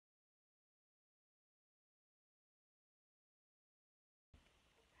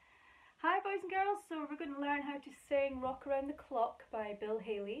boys and girls, so we're going to learn how to sing Rock Around the Clock by Bill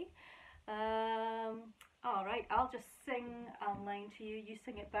Haley. Alright, I'll just sing a line to you, you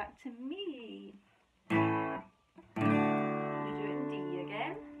sing it back to me. You do it in D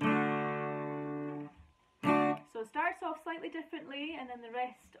again. So it starts off slightly differently and then the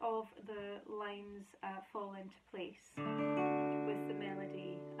rest of the lines fall into place with the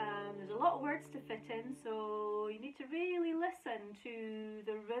melody. There's a lot of words to fit in, so you need to really listen to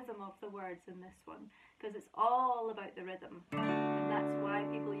the rhythm of the words in this one, because it's all about the rhythm, and that's why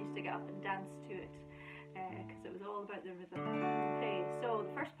people used to get up and dance to it, because it was all about the rhythm. Okay, so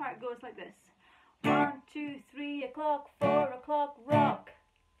the first part goes like this: 1, 2, 3 o'clock, 4 o'clock, rock.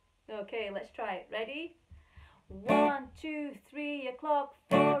 Okay, let's try it. Ready? 1, 2, 3 o'clock,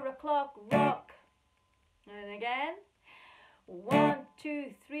 4 o'clock, rock. And again. 1,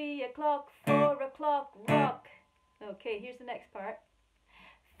 2, 3 o'clock, 4 o'clock, rock. Okay, here's the next part.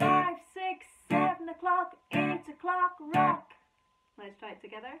 5, 6, 7 o'clock, 8 o'clock, rock. Let's try it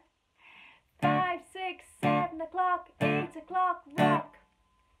together. 5, 6, 7 o'clock, 8 o'clock, rock.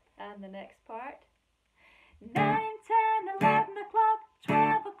 And the next part. 9, 10, 11 o'clock,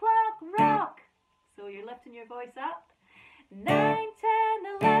 12 o'clock, rock. So you're lifting your voice up. 9, 10,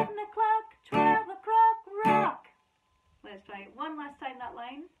 11 o'clock, 12 o'clock, rock. Let's try it one last time, that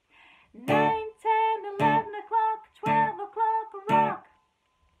line. 9, 10, 11 o'clock, 12 o'clock, rock.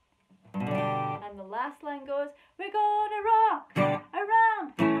 And the last line goes, we're gonna rock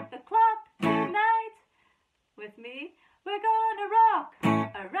around the clock tonight. With me, we're gonna rock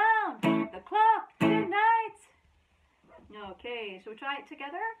around the clock tonight. Okay, so try it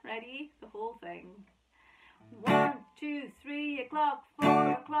together. Ready? The whole thing. 1, 2, 3 o'clock,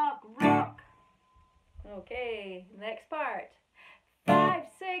 4 o'clock, rock. Okay, next part. 5,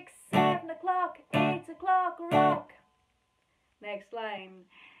 6, 7 o'clock, 8 o'clock, rock. Next line.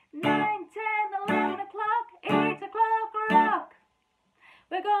 9, 10, 11 o'clock, 8 o'clock, rock.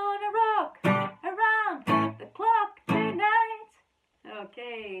 We're gonna rock around the clock tonight.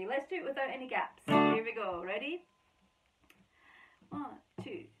 Okay, let's do it without any gaps. Here we go. Ready? 1,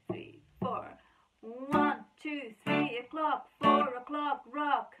 2, 3, 4. 1, 2, 3 o'clock, 4 o'clock,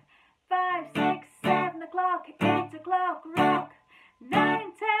 rock. 5, 6, 7 o'clock, 8 o'clock, rock. 9,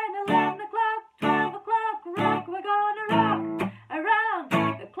 10, 11 o'clock, 12 o'clock, rock. We're gonna rock around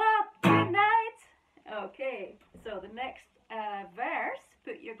the clock tonight. Okay, so the next verse,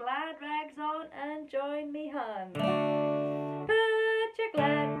 put your glad rags on and join me, hun. Put your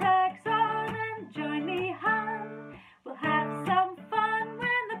glad rags on and join me, hun. We'll have some fun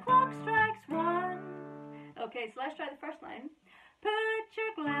when the clock strikes 1. Okay, so let's try the first line. Put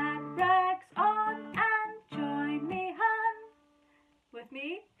your glad rags on and join me, hun. With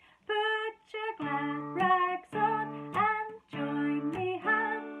me. Put your glad rags on and join me,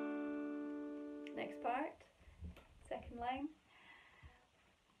 hun. Next part. Second line.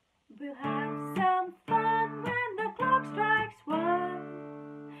 We'll have some fun when the clock strikes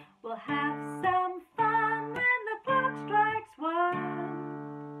 1. We'll have some fun when the clock strikes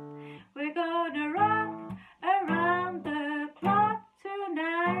 1. We're gonna rock around the clock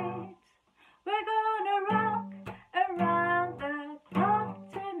tonight. We're gonna rock around the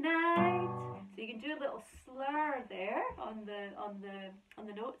clock tonight. So you can do a little slur there on the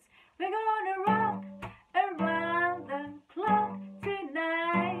notes. We're gonna rock around the clock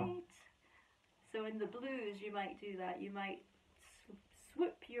tonight. So in the blues you might do that. You might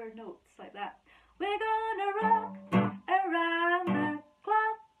swoop your notes like that. We're gonna rock around the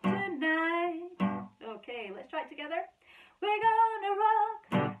clock tonight. Okay, let's try it together. We're gonna rock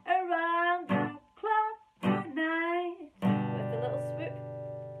around the clock tonight. With a little swoop.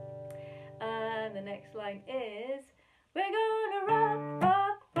 And the next line is, we're gonna rock,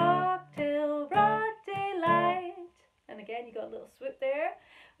 rock, rock till broad daylight. And again, you got a little swoop there.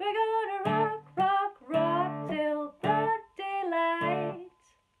 We're gonna rock, rock, rock till broad daylight.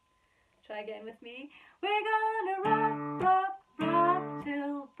 Try again with me. We're gonna rock, rock, rock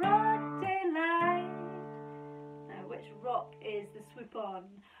till broad daylight. Now, which rock is the swoop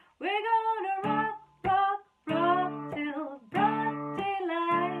on? We're gonna rock, rock, rock till broad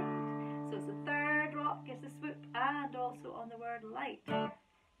daylight. So it's the third rock is the swoop and also on the word light.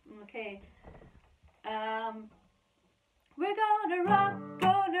 Okay. We're gonna rock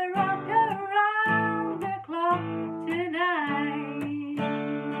around the clock tonight.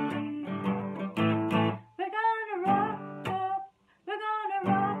 We're gonna rock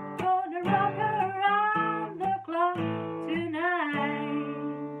around the clock tonight.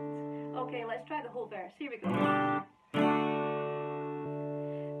 Okay, let's try the whole verse. Here we go.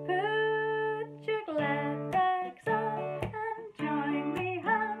 Put your glad rags on and join me,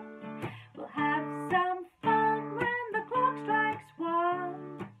 hun.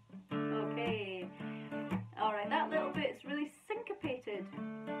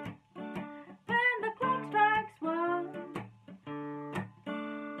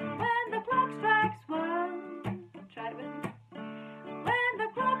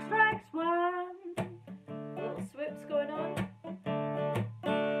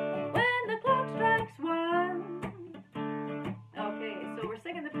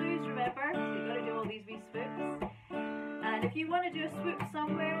 And if you want to do a swoop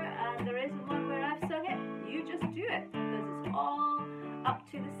somewhere and there isn't one where I've sung it, you just do it, because it's all up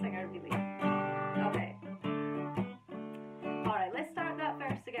to the singer really. Okay. Alright, let's start that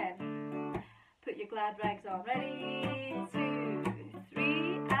verse again. Put your glad rags on. Ready? 2,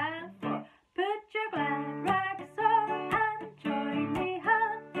 3, and 4. Put your glad rags on and join me,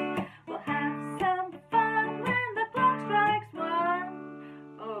 hon. We'll have some fun when the clock strikes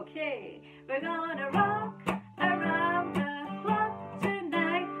 1. Okay, we're gonna rock around the clock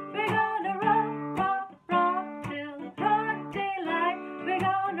tonight. We're gonna rock, rock, rock till broad daylight. We're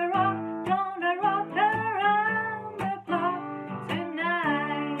gonna rock around the clock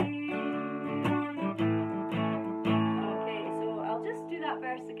tonight. Okay, so I'll just do that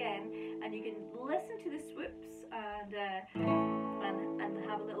verse again, and you can listen to the swoops and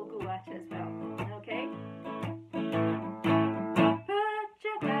have a little go at it as well. Okay. Put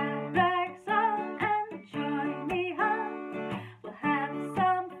your glad rags on and join me, hon. We'll have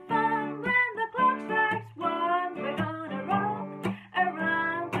some fun when the clock strikes 1. We're gonna rock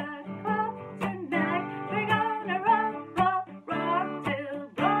around the clock tonight. We're gonna rock, rock, rock till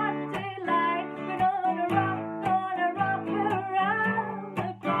broad daylight. We're gonna rock around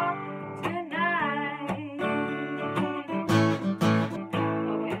the clock tonight.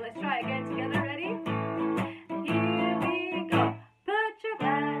 Okay, let's try again together. Ready? Here we go. Put your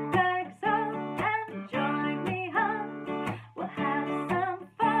glad rags on and join me, hon. We'll have some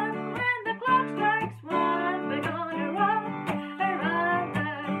fun when the clock strikes 1. We're gonna rock around the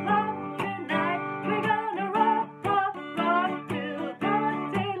clock tonight. We're gonna rock, rock, rock till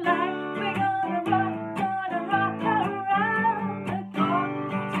broad daylight. We're gonna rock around the clock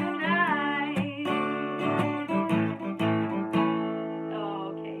tonight.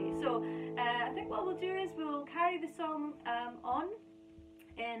 Okay, so I think what we'll do is we'll carry the song on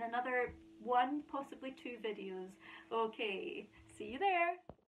in another 1, possibly 2 videos. Okay, see you there.